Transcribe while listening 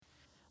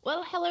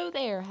Well, hello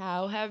there.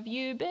 How have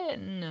you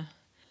been?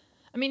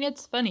 I mean,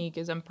 it's funny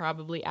because I'm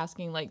probably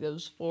asking like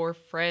those four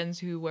friends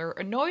who were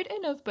annoyed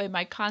enough by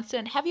my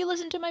constant, have you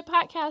listened to my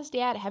podcast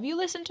yet? Have you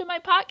listened to my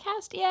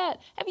podcast yet?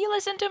 Have you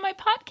listened to my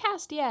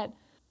podcast yet?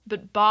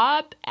 But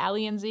Bob,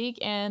 Ali, and Zeke,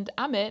 and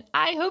Amit,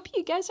 I hope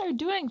you guys are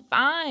doing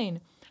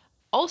fine.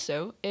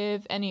 Also,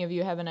 if any of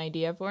you have an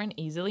idea for an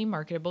easily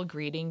marketable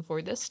greeting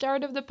for the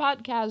start of the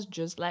podcast,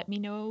 just let me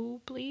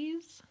know,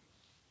 please.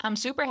 I'm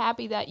super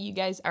happy that you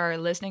guys are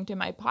listening to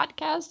my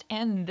podcast,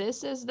 and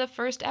this is the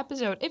first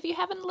episode. If you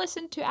haven't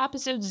listened to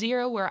episode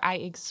 0, where I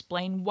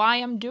explain why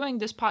I'm doing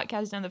this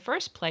podcast in the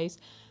first place,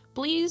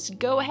 please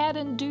go ahead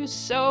and do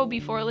so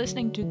before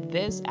listening to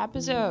this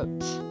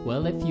episode.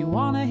 Well, if you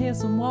wanna hear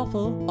some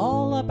waffle,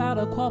 all about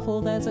a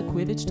quaffle, there's a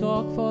Quidditch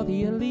talk for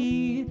the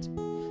elite.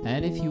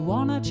 And if you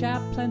wanna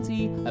chat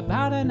plenty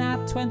about an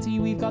at 20,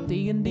 we've got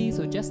D&D,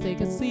 so just take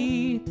a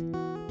seat.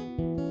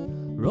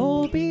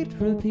 Roll, beat,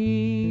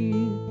 repeat.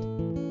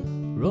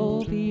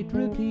 Roll, beat,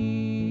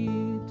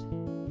 repeat.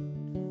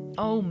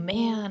 Oh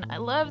man, I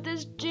love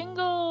this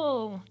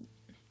jingle.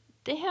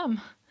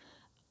 Damn,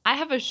 I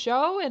have a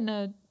show and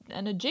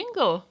a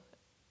jingle.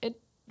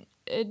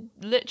 It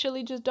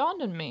literally just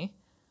dawned on me.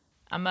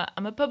 I'm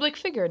a public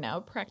figure now,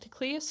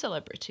 practically a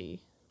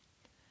celebrity.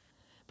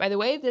 By the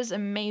way, this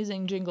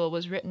amazing jingle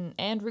was written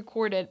and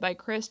recorded by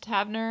Chris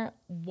Tavner.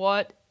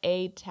 What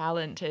a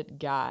talented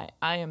guy.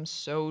 I am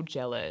so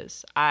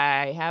jealous.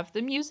 I have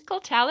the musical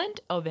talent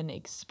of an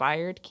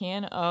expired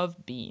can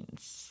of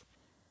beans.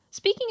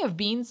 Speaking of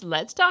beans,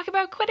 let's talk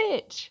about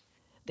Quidditch.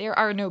 There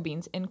are no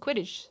beans in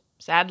Quidditch,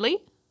 sadly,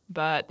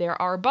 but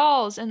there are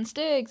balls and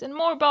sticks and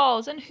more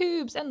balls and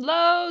hoops and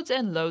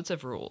loads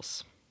of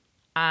rules.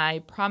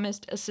 I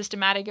promised a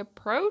systematic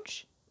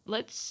approach.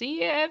 Let's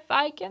see if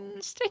I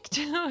can stick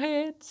to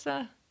it.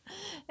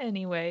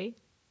 Anyway,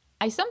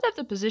 I summed up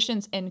the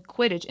positions in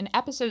Quidditch in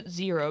episode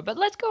 0, but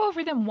let's go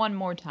over them one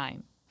more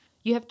time.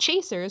 You have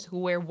chasers who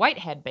wear white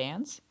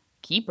headbands,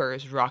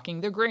 keepers rocking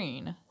the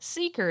green,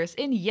 seekers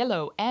in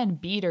yellow, and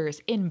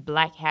beaters in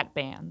black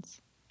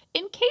headbands.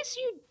 In case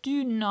you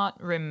do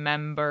not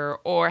remember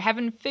or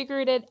haven't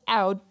figured it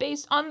out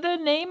based on the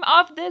name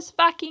of this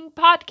fucking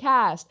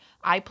podcast,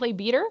 I play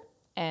beater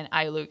and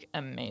I look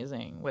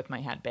amazing with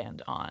my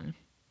headband on.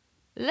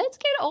 Let's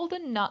get all the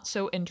not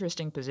so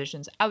interesting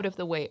positions out of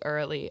the way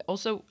early.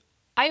 Also,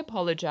 I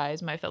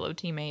apologize, my fellow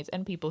teammates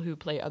and people who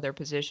play other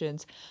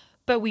positions,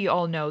 but we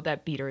all know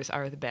that beaters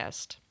are the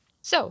best.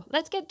 So,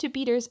 let's get to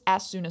beaters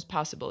as soon as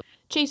possible.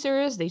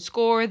 Chasers, they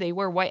score, they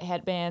wear white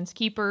headbands.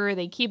 Keeper,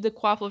 they keep the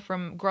quaffle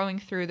from growing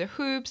through the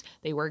hoops,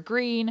 they wear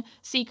green.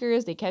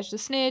 Seekers, they catch the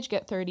snitch,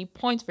 get 30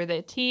 points for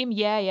their team.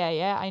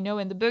 Yeah, I know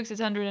in the books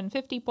it's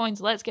 150 points,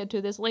 let's get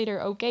to this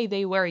later. Okay,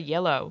 they wear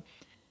yellow.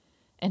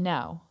 And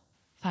now,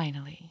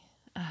 finally,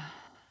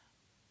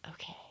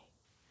 okay.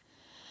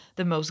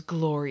 The most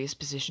glorious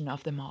position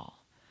of them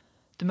all.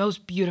 The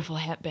most beautiful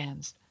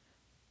headbands.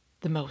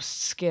 The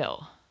most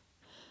skill.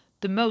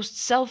 The most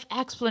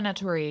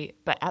self-explanatory,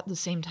 but at the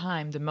same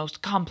time, the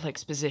most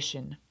complex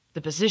position.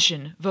 The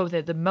position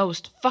voted the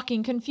most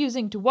fucking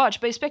confusing to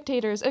watch by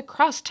spectators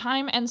across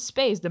time and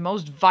space. The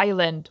most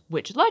violent,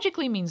 which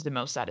logically means the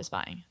most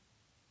satisfying.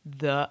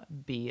 The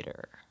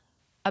beater.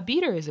 A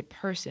beater is a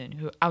person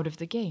who, out of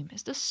the game,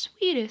 is the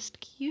sweetest,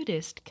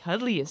 cutest,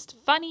 cuddliest,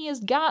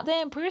 funniest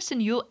goddamn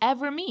person you'll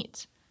ever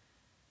meet.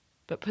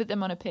 But put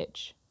them on a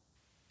pitch.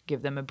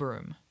 Give them a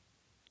broom.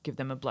 Give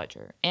them a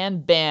bludger.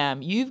 And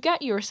bam, you've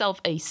got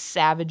yourself a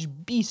savage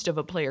beast of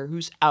a player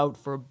who's out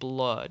for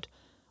blood.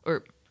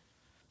 Or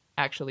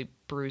actually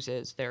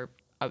bruises. They're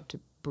out to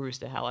bruise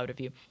the hell out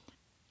of you.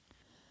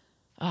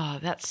 Ah,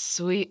 that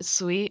sweet,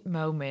 sweet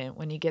moment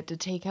when you get to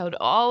take out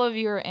all of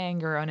your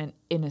anger on an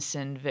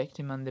innocent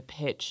victim on the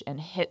pitch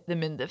and hit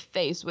them in the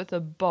face with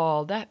a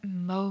ball. That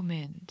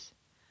moment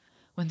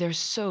when they're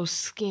so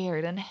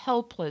scared and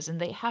helpless and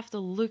they have the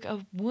look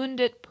of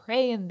wounded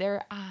prey in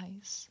their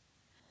eyes.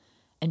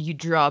 And you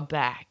draw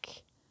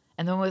back,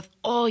 and then with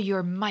all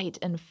your might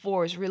and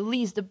force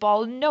release the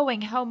ball, knowing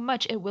how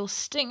much it will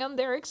sting on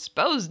their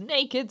exposed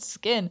naked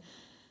skin.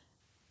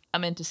 I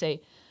meant to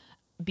say,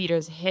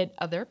 beaters hit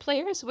other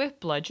players with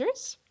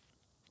bludgers.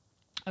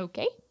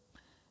 Okay.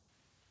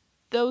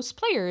 Those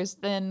players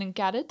then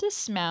gotta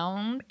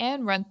dismount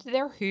and run to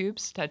their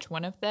hoops, touch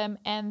one of them,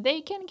 and they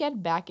can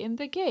get back in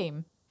the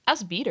game.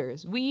 As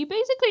beaters, we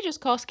basically just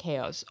cause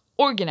chaos.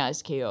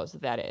 Organized chaos,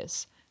 that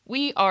is.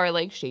 We are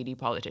like shady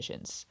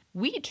politicians.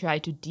 We try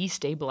to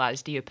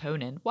destabilize the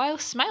opponent while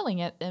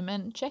smiling at them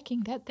and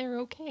checking that they're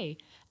okay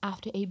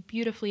after a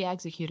beautifully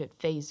executed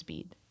phase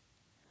beat.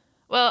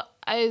 Well,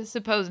 I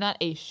suppose not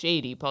a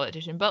shady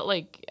politician, but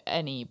like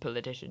any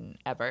politician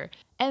ever.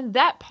 And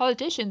that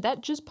politician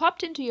that just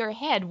popped into your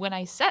head when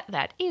I said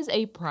that is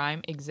a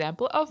prime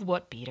example of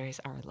what beaters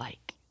are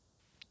like.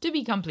 To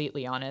be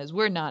completely honest,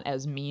 we're not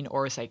as mean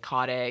or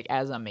psychotic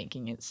as I'm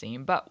making it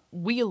seem, but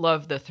we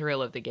love the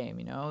thrill of the game,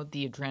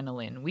 the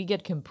adrenaline. We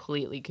get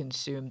completely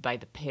consumed by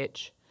the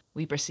pitch.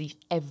 We perceive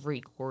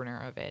every corner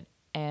of it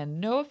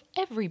and know of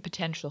every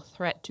potential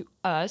threat to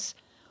us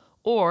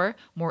or,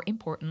 more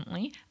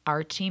importantly,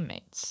 our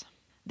teammates.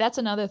 That's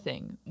another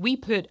thing. We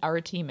put our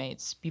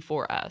teammates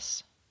before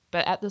us.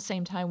 But at the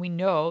same time, we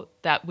know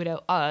that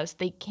without us,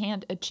 they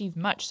can't achieve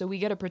much, so we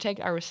gotta protect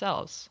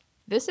ourselves.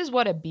 This is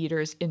what a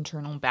beater's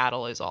internal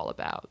battle is all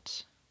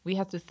about. We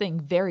have to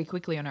think very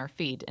quickly on our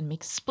feet and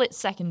make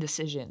split-second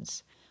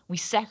decisions. We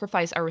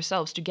sacrifice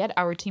ourselves to get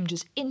our team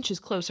just inches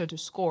closer to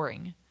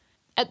scoring.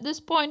 At this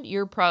point,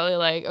 you're probably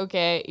like,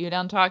 okay, you're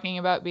done talking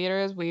about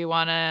beaters. We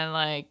want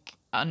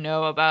to,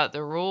 know about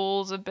the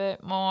rules a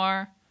bit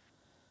more.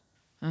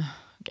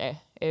 Okay,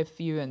 if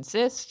you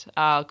insist,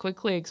 I'll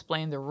quickly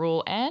explain the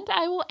rule and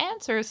I will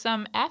answer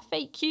some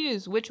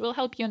FAQs which will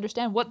help you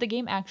understand what the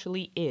game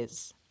actually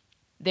is.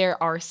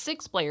 There are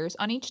 6 players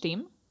on each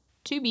team,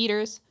 2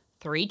 beaters,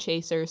 3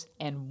 chasers,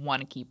 and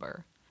 1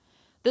 keeper.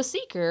 The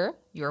seeker,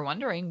 you're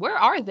wondering, where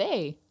are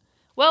they?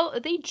 Well,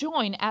 they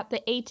join at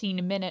the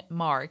 18-minute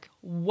mark,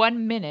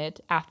 1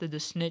 minute after the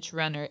snitch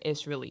runner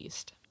is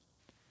released.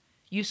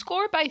 You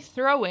score by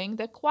throwing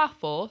the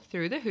quaffle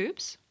through the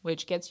hoops,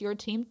 which gets your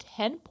team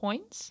 10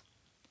 points,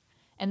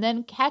 and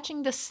then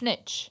catching the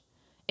snitch.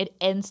 It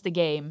ends the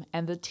game,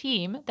 and the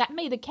team that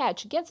made the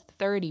catch gets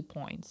 30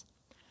 points.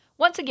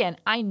 Once again,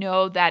 I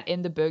know that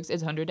in the books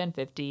it's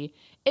 150.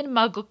 In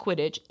Muggle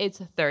Quidditch, it's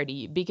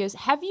 30, because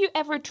have you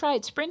ever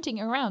tried sprinting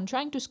around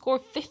trying to score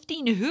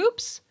 15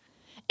 hoops?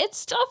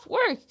 It's tough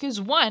work,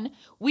 because 1,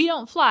 we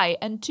don't fly,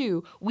 and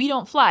 2, we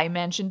don't fly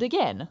mentioned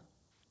again.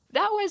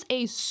 That was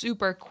a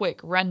super quick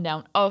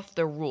rundown of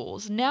the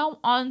rules. Now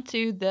on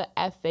to the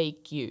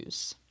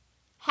FAQs.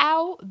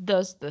 How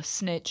does the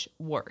snitch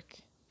work?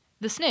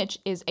 The snitch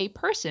is a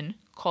person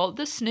called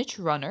the snitch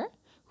runner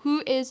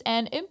who is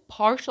an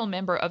impartial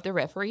member of the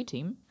referee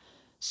team,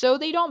 so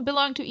they don't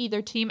belong to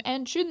either team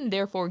and shouldn't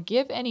therefore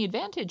give any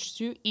advantage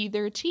to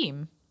either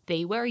team.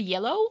 They wear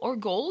yellow or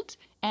gold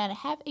and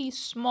have a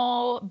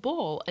small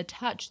ball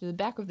attached to the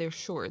back of their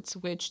shorts,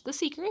 which the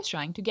seeker is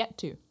trying to get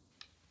to.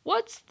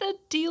 What's the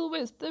deal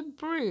with the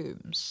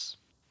brooms?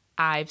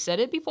 I've said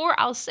it before,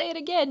 I'll say it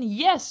again.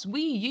 Yes,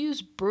 we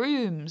use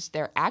brooms.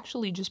 They're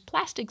actually just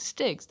plastic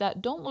sticks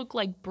that don't look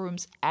like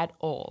brooms at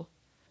all.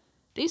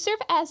 They serve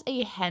as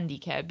a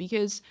handicap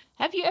because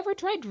have you ever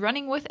tried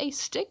running with a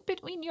stick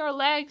between your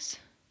legs?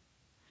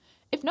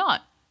 If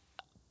not,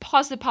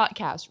 pause the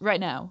podcast right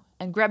now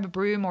and grab a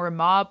broom or a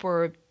mop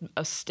or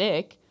a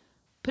stick,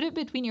 put it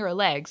between your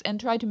legs and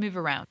try to move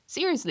around.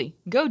 Seriously,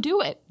 go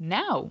do it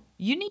now.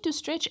 You need to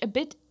stretch a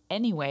bit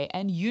anyway,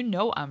 and you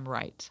know I'm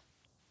right.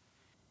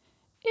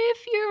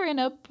 If you're in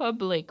a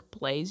public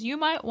place, you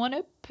might want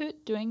to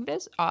put doing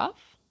this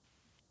off.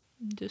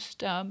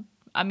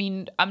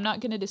 I'm not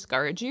going to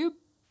discourage you,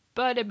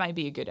 but it might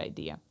be a good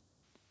idea.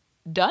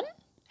 Done?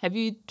 Have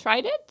you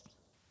tried it?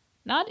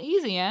 Not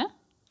easy, eh?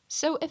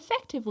 So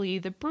effectively,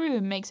 the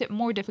broom makes it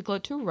more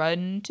difficult to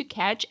run, to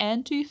catch,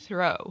 and to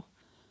throw.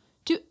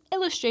 To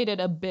illustrate it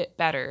a bit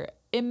better,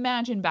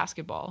 imagine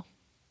basketball.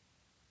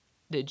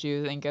 Did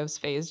you think of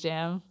Space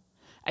Jam?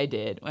 I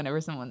did.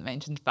 Whenever someone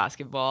mentions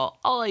basketball,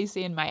 all I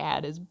see in my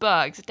head is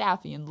Bugs,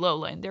 Daffy, and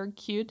Lola, and they're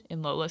cute,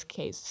 in Lola's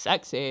case,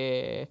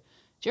 sexy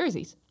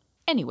jerseys.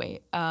 Anyway,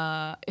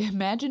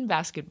 imagine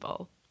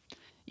basketball.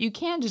 You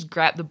can't just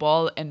grab the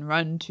ball and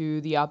run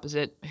to the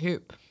opposite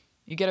hoop.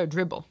 You gotta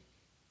dribble.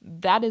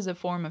 That is a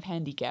form of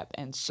handicap,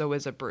 and so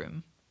is a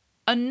broom.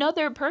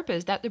 Another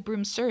purpose that the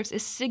broom serves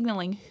is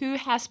signaling who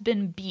has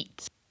been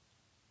beat.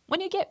 When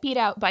you get beat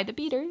out by the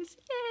beaters,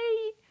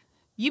 yay!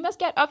 You must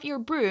get off your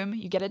broom,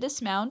 you get a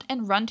dismount,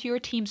 and run to your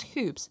team's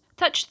hoops.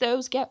 Touch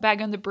those, get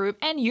back on the broom,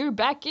 and you're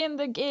back in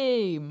the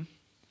game.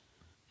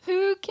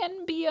 Who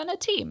can be on a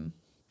team?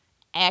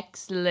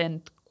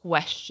 Excellent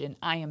question.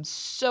 I am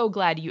so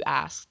glad you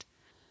asked.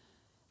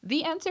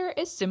 The answer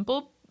is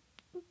simple,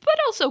 but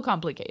also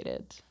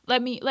complicated.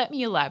 Let me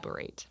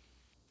elaborate.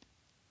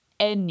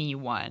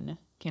 Anyone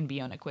can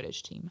be on a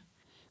Quidditch team.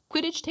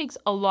 Quidditch takes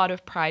a lot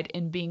of pride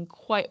in being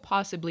quite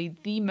possibly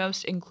the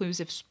most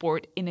inclusive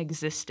sport in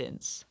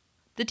existence.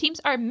 The teams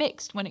are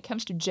mixed when it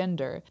comes to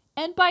gender,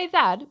 and by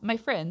that, my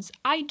friends,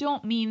 I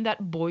don't mean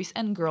that boys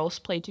and girls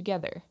play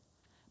together.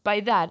 By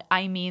that,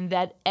 I mean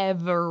that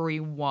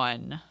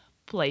everyone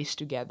plays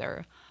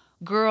together.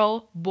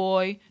 Girl,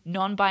 boy,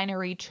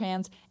 non-binary,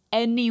 trans,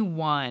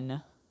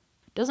 anyone.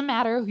 Doesn't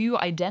matter who you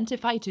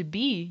identify to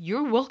be,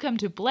 you're welcome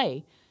to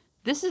play.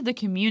 This is the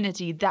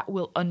community that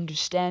will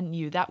understand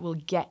you, that will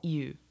get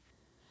you.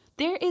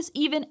 There is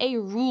even a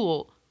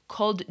rule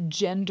called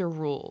gender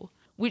rule,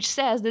 which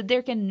says that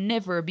there can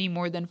never be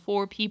more than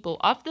 4 people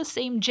of the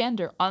same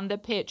gender on the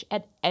pitch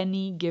at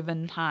any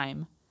given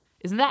time.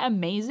 Isn't that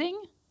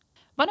amazing?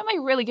 One of my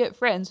really good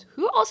friends,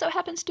 who also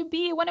happens to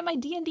be one of my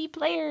D&D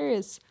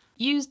players,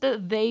 used the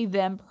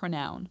they-them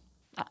pronoun.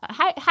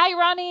 Hi,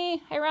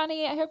 Ronnie. Hi,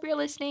 Ronnie. I hope you're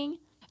listening.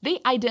 They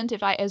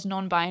identify as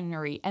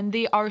non-binary, and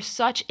they are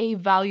such a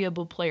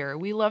valuable player.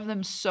 We love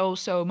them so,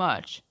 so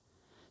much.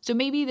 So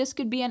maybe this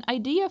could be an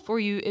idea for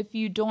you if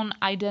you don't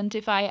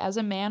identify as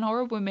a man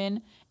or a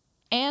woman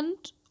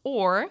and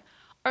or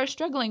are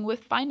struggling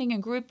with finding a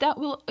group that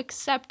will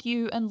accept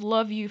you and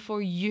love you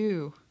for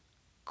you.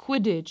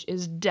 Quidditch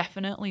is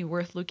definitely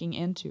worth looking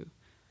into.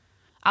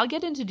 I'll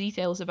get into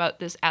details about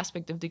this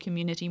aspect of the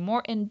community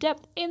more in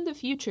depth in the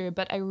future,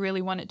 but I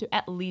really wanted to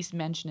at least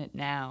mention it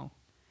now.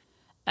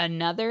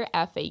 Another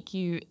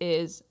FAQ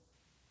is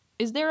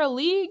there a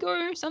league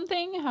or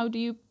something? How do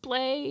you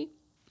play?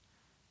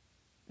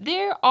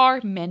 There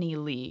are many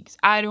leagues.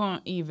 I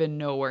don't even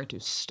know where to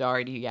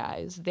start, you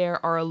guys.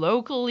 There are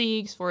local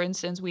leagues. For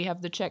instance, we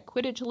have the Czech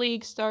Quidditch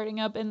League starting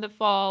up in the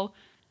fall.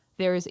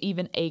 There is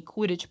even a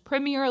Quidditch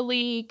Premier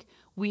League.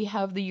 We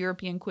have the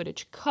European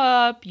Quidditch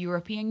Cup,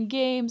 European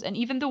Games, and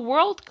even the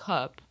World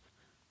Cup.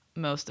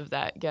 Most of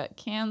that got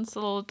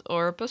cancelled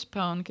or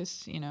postponed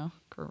because,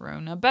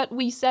 Corona. But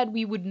we said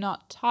we would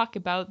not talk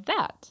about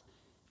that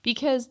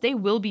because they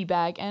will be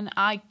back and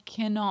I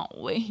cannot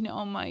wait.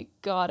 Oh my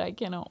god, I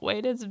cannot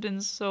wait. It's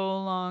been so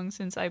long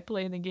since I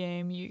played the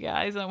game, you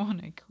guys. I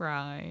want to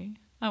cry.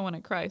 I want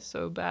to cry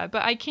so bad,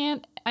 but I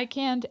can't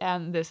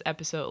end this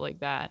episode like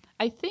that.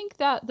 I think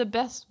that the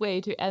best way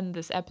to end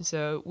this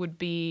episode would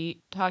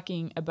be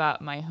talking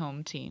about my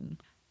home team.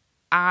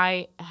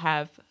 I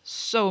have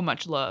so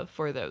much love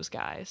for those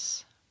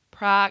guys.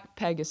 Prague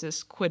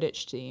Pegasus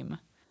Quidditch team.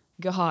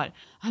 God,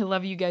 I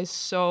love you guys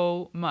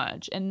so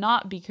much, and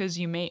not because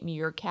you made me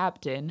your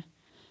captain,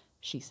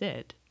 she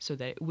said, so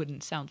that it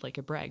wouldn't sound like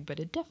a brag, but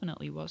it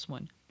definitely was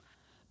one.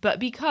 But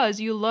because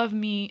you love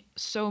me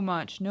so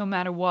much, no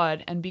matter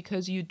what, and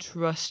because you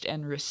trust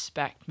and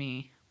respect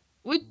me.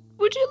 Would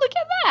you look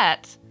at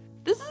that?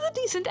 This is a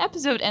decent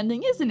episode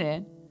ending, isn't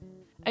it?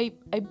 I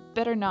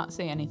better not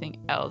say anything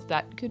else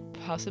that could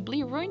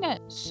possibly ruin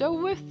it. So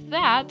with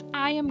that,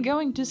 I am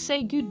going to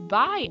say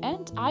goodbye,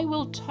 and I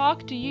will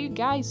talk to you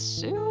guys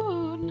soon.